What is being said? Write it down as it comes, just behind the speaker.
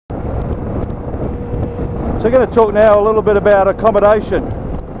So I'm going to talk now a little bit about accommodation.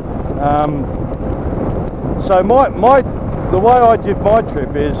 So the way I did my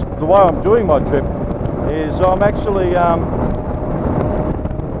trip is, the way I'm doing my trip is I'm actually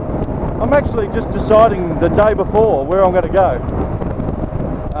just deciding the day before where I'm going to go.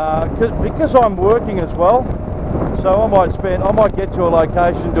 Because I'm working as well, so I might get to a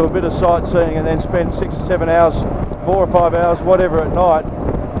location, do a bit of sightseeing, and then spend 6 or 7 hours, 4 or 5 hours, whatever, at night.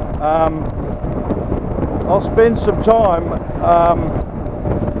 I'll spend some time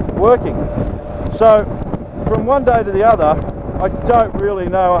working. So from one day to the other, I don't really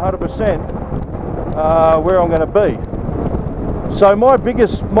know 100% where I'm going to be. So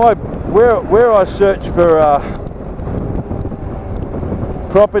where I search for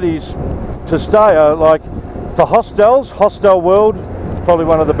properties to stay are like for hostels. Hostel World, probably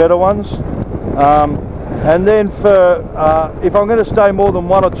one of the better ones. And then for if I'm going to stay more than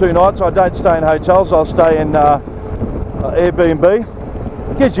 1 or 2 nights, I don't stay in hotels. I'll stay in Airbnb.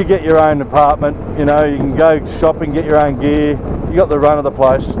 Because you get your own apartment, you know, you can go shopping, get your own gear. You got the run of the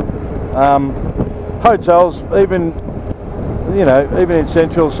place. Hotels, even in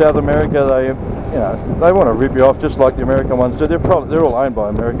Central South America, they want to rip you off just like the American ones do. They're all owned by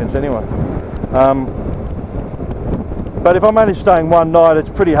Americans anyway. But if I'm only staying 1 night, it's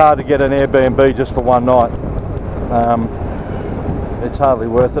pretty hard to get an Airbnb just for 1 night. It's hardly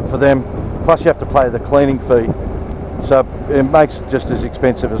worth it for them. Plus you have to pay the cleaning fee, so it makes it just as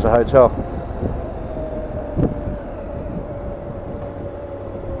expensive as a hotel.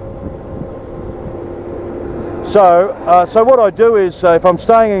 So what I do is, if I'm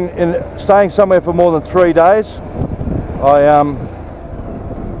staying somewhere for more than 3 days, or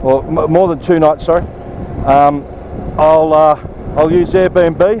more than 2 nights, sorry, I'll use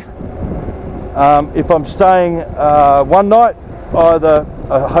Airbnb. If I'm staying 1 night, either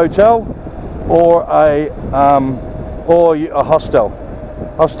a hotel or a hostel.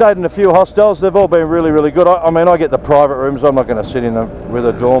 I've stayed in a few hostels. They've all been really, really good. I mean, I get the private rooms. I'm not going to sit with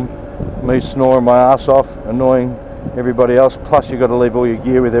a dorm, me snoring my ass off, annoying everybody else. Plus you've got to leave all your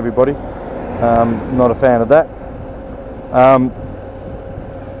gear with everybody. Not a fan of that.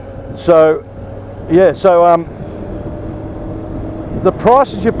 The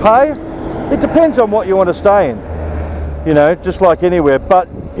prices you pay, it depends on what you want to stay in, you know, just like anywhere. But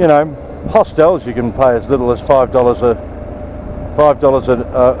you know, hostels you can pay as little as $5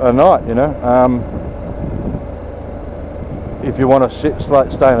 a night, you know, if you want to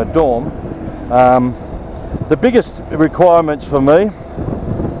stay in a dorm. The biggest requirements for me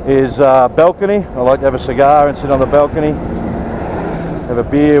is balcony. I like to have a cigar and sit on the balcony, have a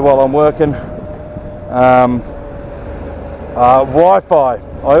beer while I'm working. Wi-Fi.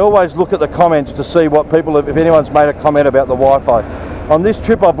 I always look at the comments to see what people have, if anyone's made a comment about the Wi-Fi. On this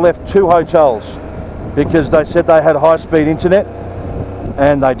trip I've left 2 hotels because they said they had high-speed internet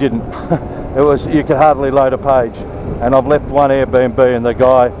and they didn't. You could hardly load a page. And I've left 1 Airbnb, and the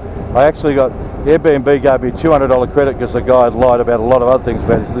guy, Airbnb gave me a $200 credit because the guy had lied about a lot of other things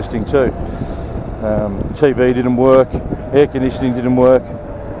about his listing too. TV didn't work, air conditioning didn't work.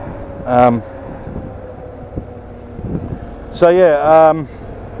 So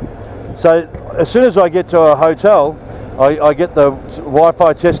as soon as I get to a hotel, I get the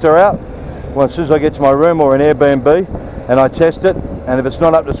Wi-Fi tester out. Well, as soon as I get to my room or an Airbnb, and I test it, and if it's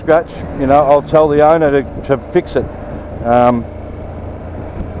not up to scratch, you know, I'll tell the owner to fix it.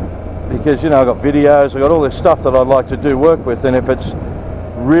 Because, you know, I've got videos, I've got all this stuff that I'd like to do work with, and if it's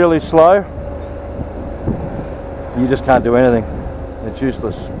really slow, you just can't do anything. It's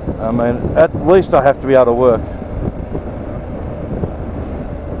useless. I mean, at least I have to be able to work.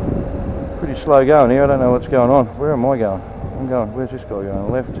 Pretty slow going here, I don't know what's going on. Where am I going? Where's this guy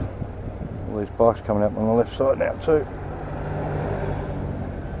going? Left. All these bikes coming up on the left side now too.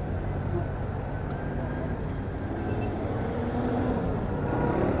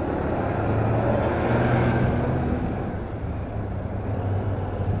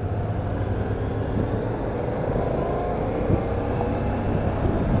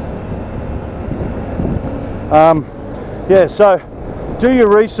 So do your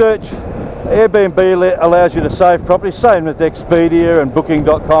research. Airbnb allows you to save property, same with Expedia and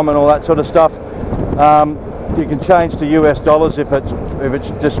Booking.com and all that sort of stuff. You can change to US dollars if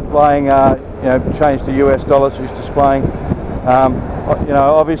it's displaying, change to US dollars if it's displaying.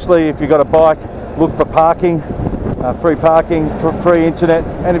 Obviously if you've got a bike, look for parking, free parking, free internet,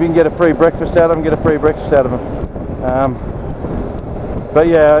 and if you can get a free breakfast out of them, get a free breakfast out of them.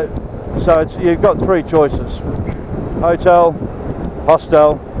 So you've got 3 choices: hotel,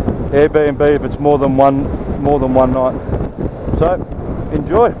 hostel, Airbnb if it's more than one night. So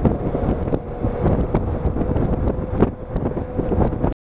enjoy.